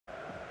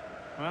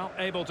Well,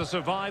 able to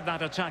survive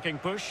that attacking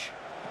push.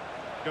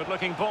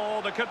 Good-looking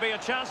ball. There could be a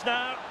chance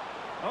now.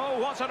 Oh,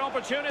 what an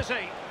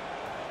opportunity.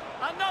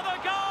 Another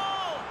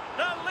goal!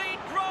 The lead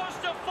grows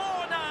to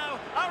 4 now.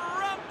 A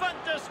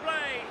rampant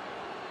display.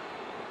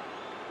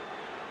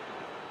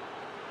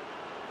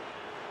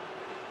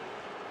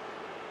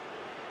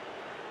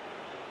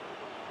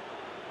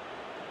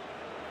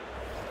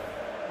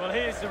 Well,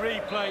 here's the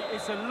replay.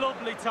 It's a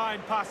lovely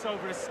time pass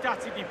over a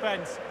static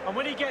defence. And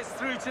when he gets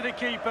through to the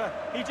keeper,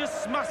 he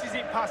just smashes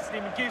it past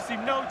him and gives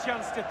him no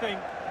chance to think.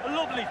 A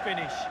lovely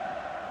finish.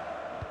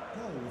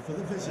 Goal for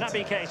the visitor.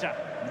 Naby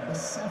Keita. Number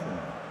 7,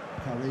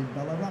 Karim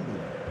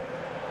Bellarabi.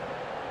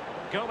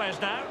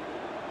 Gomez now.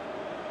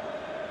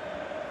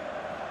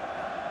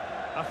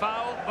 A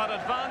foul, but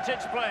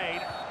advantage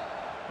played.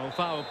 Well,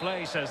 foul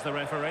play, says the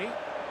referee.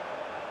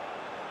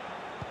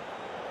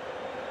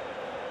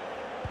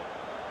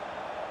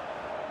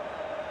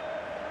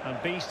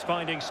 And Beast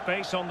finding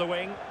space on the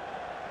wing.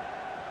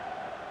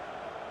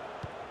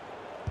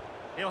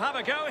 He'll have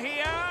a go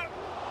here.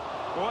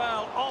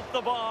 Well, off the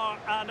bar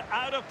and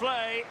out of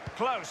play.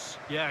 Close.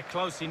 Yeah,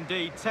 close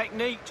indeed.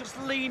 Technique, just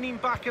leaning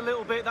back a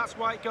little bit. That's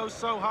why it goes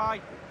so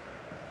high.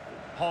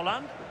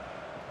 Holland.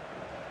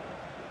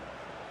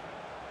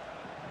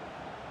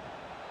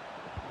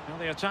 Well,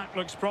 the attack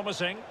looks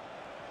promising.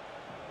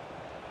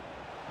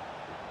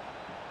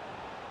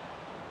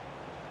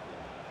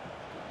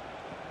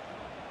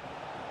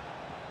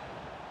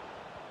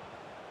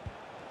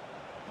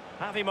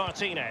 Javi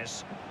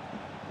Martinez.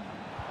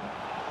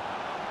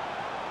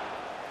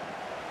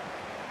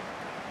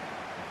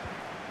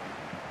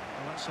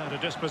 Well, that's how to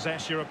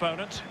dispossess your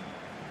opponent.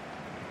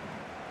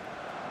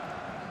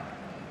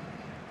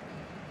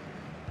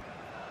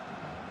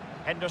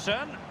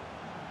 Henderson.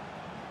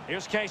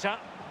 Here's Keita.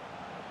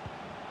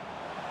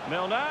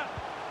 Milner.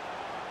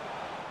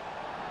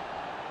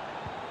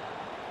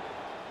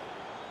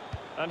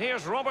 And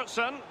here's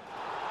Robertson.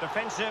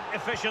 Defensive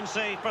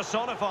efficiency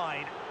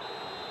personified.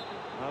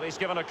 Well, he's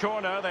given a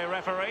corner, the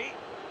referee.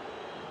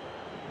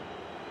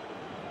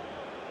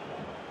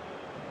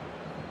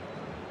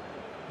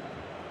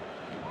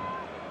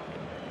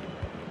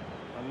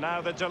 And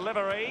now the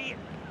delivery.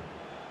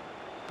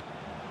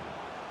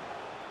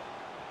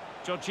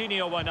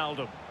 Jorginho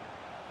Wijnaldum.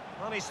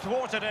 Well, he's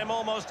thwarted him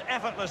almost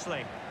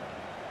effortlessly.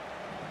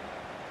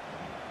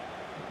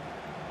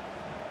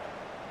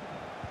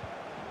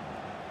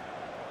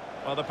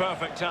 Well, the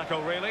perfect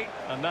tackle, really.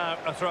 And now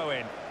a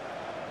throw-in.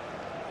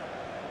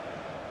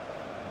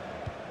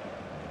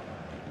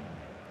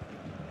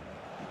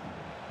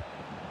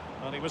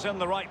 Well, he was in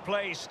the right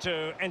place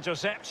to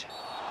intercept.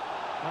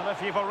 And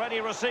if you've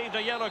already received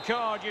a yellow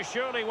card, you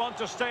surely want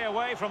to stay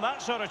away from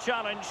that sort of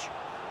challenge.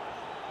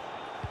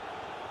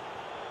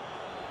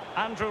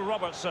 Andrew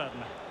Robertson.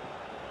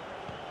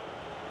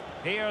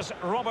 Here's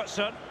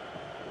Robertson.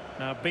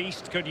 Now,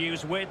 Beast could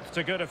use width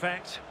to good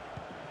effect.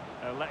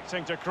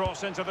 Electing to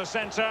cross into the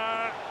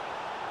centre.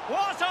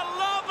 What a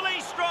lovely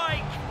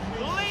strike!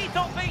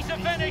 Lethal piece of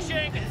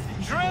finishing.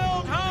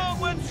 Drilled home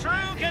with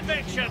true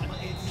conviction.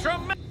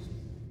 Tremendous.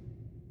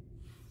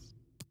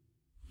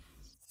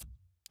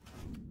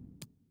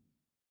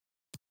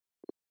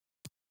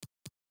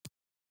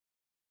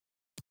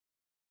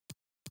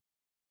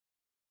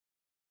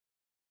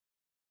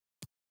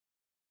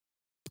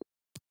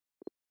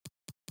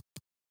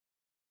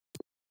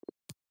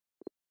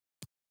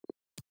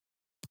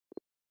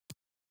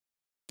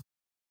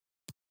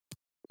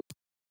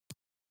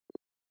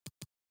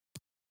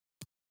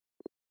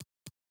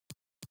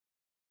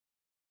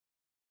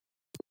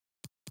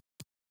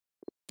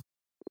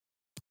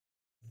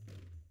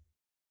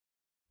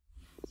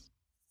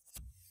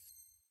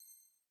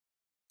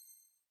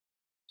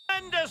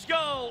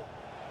 Goal.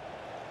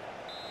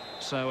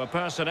 So a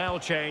personnel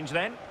change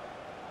then.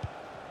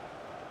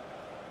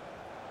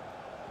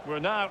 We're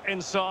now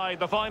inside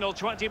the final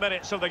 20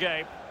 minutes of the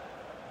game.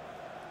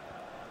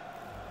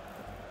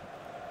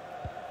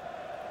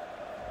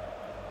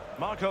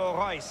 Marco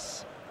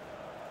Reus.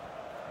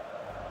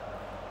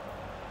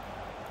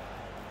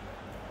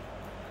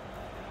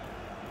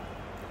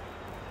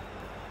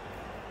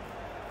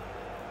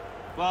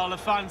 Well, the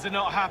fans are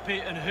not happy,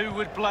 and who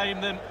would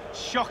blame them?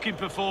 Shocking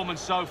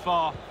performance so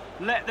far.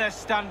 Let their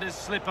standards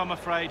slip, I'm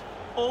afraid.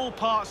 All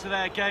parts of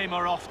their game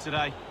are off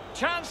today.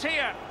 Chance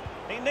here.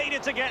 He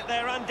needed to get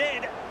there and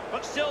did,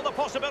 but still the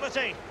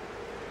possibility.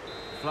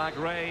 Flag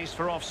raised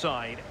for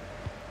offside.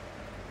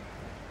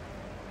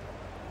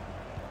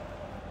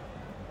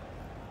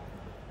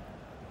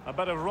 A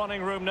bit of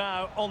running room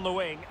now on the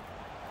wing.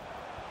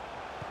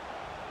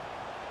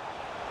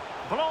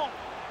 Blanc.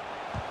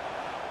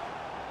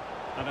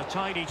 And a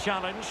tidy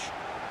challenge.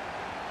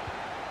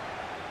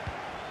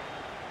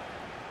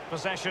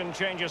 Possession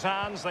changes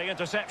hands, the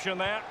interception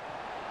there.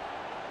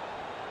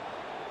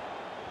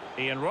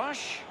 Ian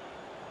Rush.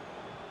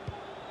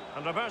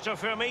 And Roberto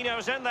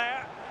Firmino's in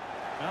there.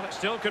 Well, it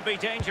still could be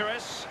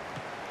dangerous.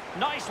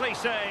 Nicely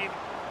saved.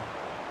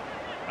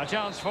 A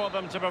chance for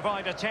them to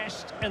provide a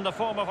test in the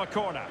form of a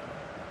corner.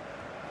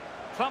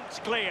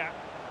 Thumped clear.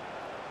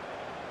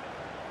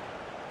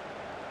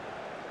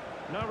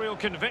 No real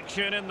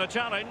conviction in the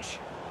challenge.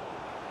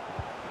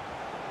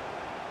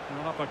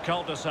 Well, up a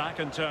cul-de-sac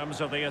in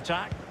terms of the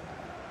attack.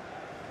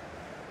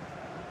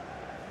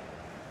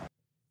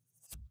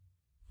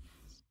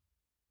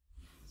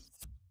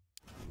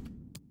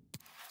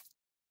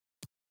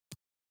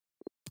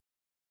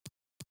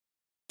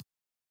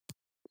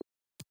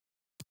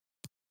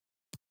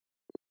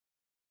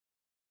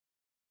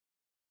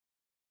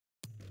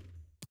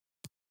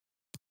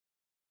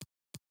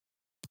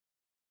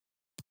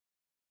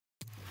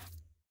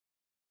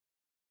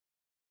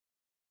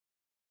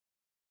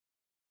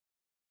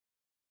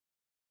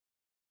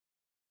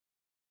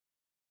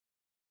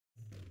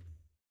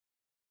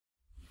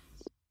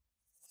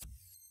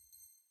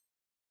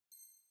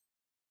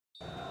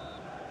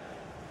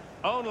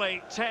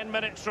 Only 10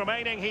 minutes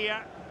remaining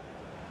here.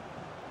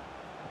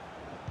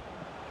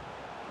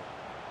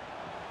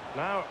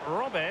 Now,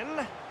 Robin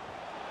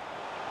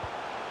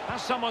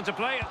has someone to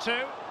play it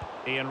to.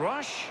 Ian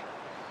Rush.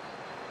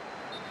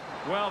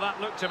 Well,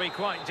 that looked to be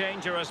quite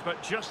dangerous,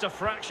 but just a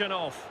fraction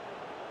off.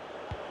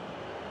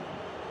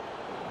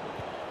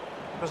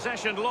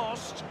 Possession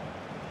lost.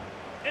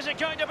 Is it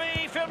going to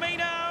be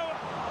Firmino?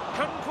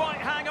 Couldn't quite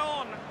hang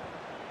on.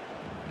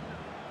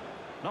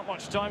 Not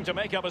much time to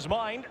make up his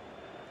mind.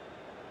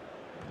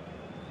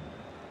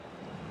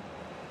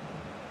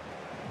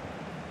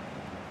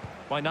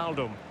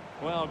 Wijnaldum.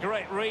 Well,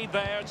 great read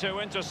there to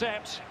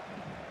intercept.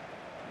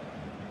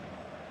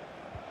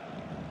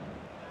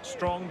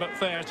 Strong but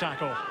fair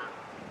tackle.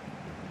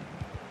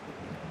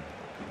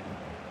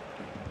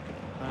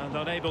 And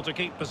unable to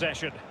keep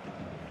possession.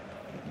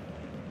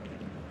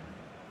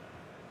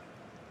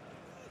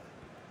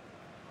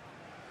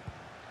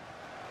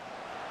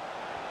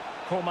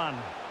 Coman.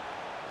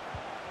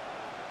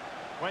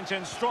 Went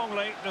in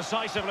strongly,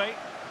 decisively.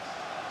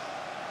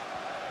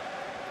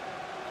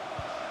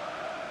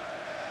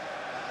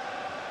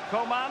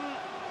 Coman.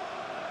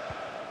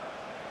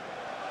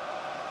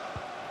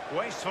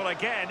 Wasteful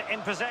again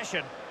in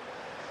possession.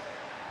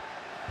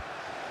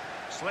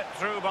 Slipped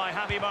through by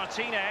Javi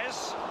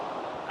Martinez.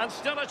 And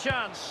still a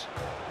chance.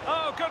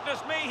 Oh,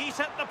 goodness me, he's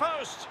hit the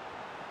post.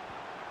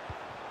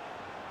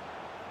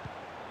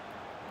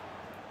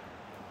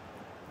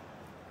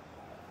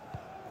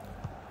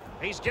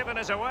 He's given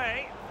us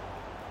away.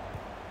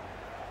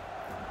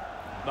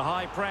 The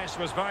high press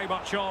was very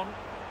much on.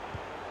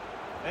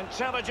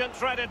 Intelligent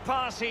threaded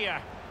pass here.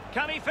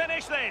 Can he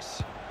finish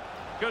this?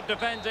 Good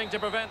defending to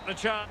prevent the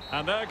chance.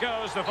 And there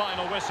goes the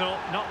final whistle.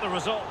 Not the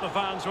result the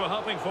fans were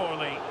hoping for,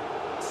 Lee.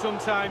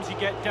 Sometimes you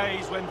get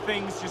days when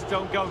things just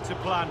don't go to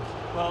plan.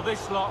 Well,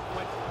 this lot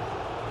went...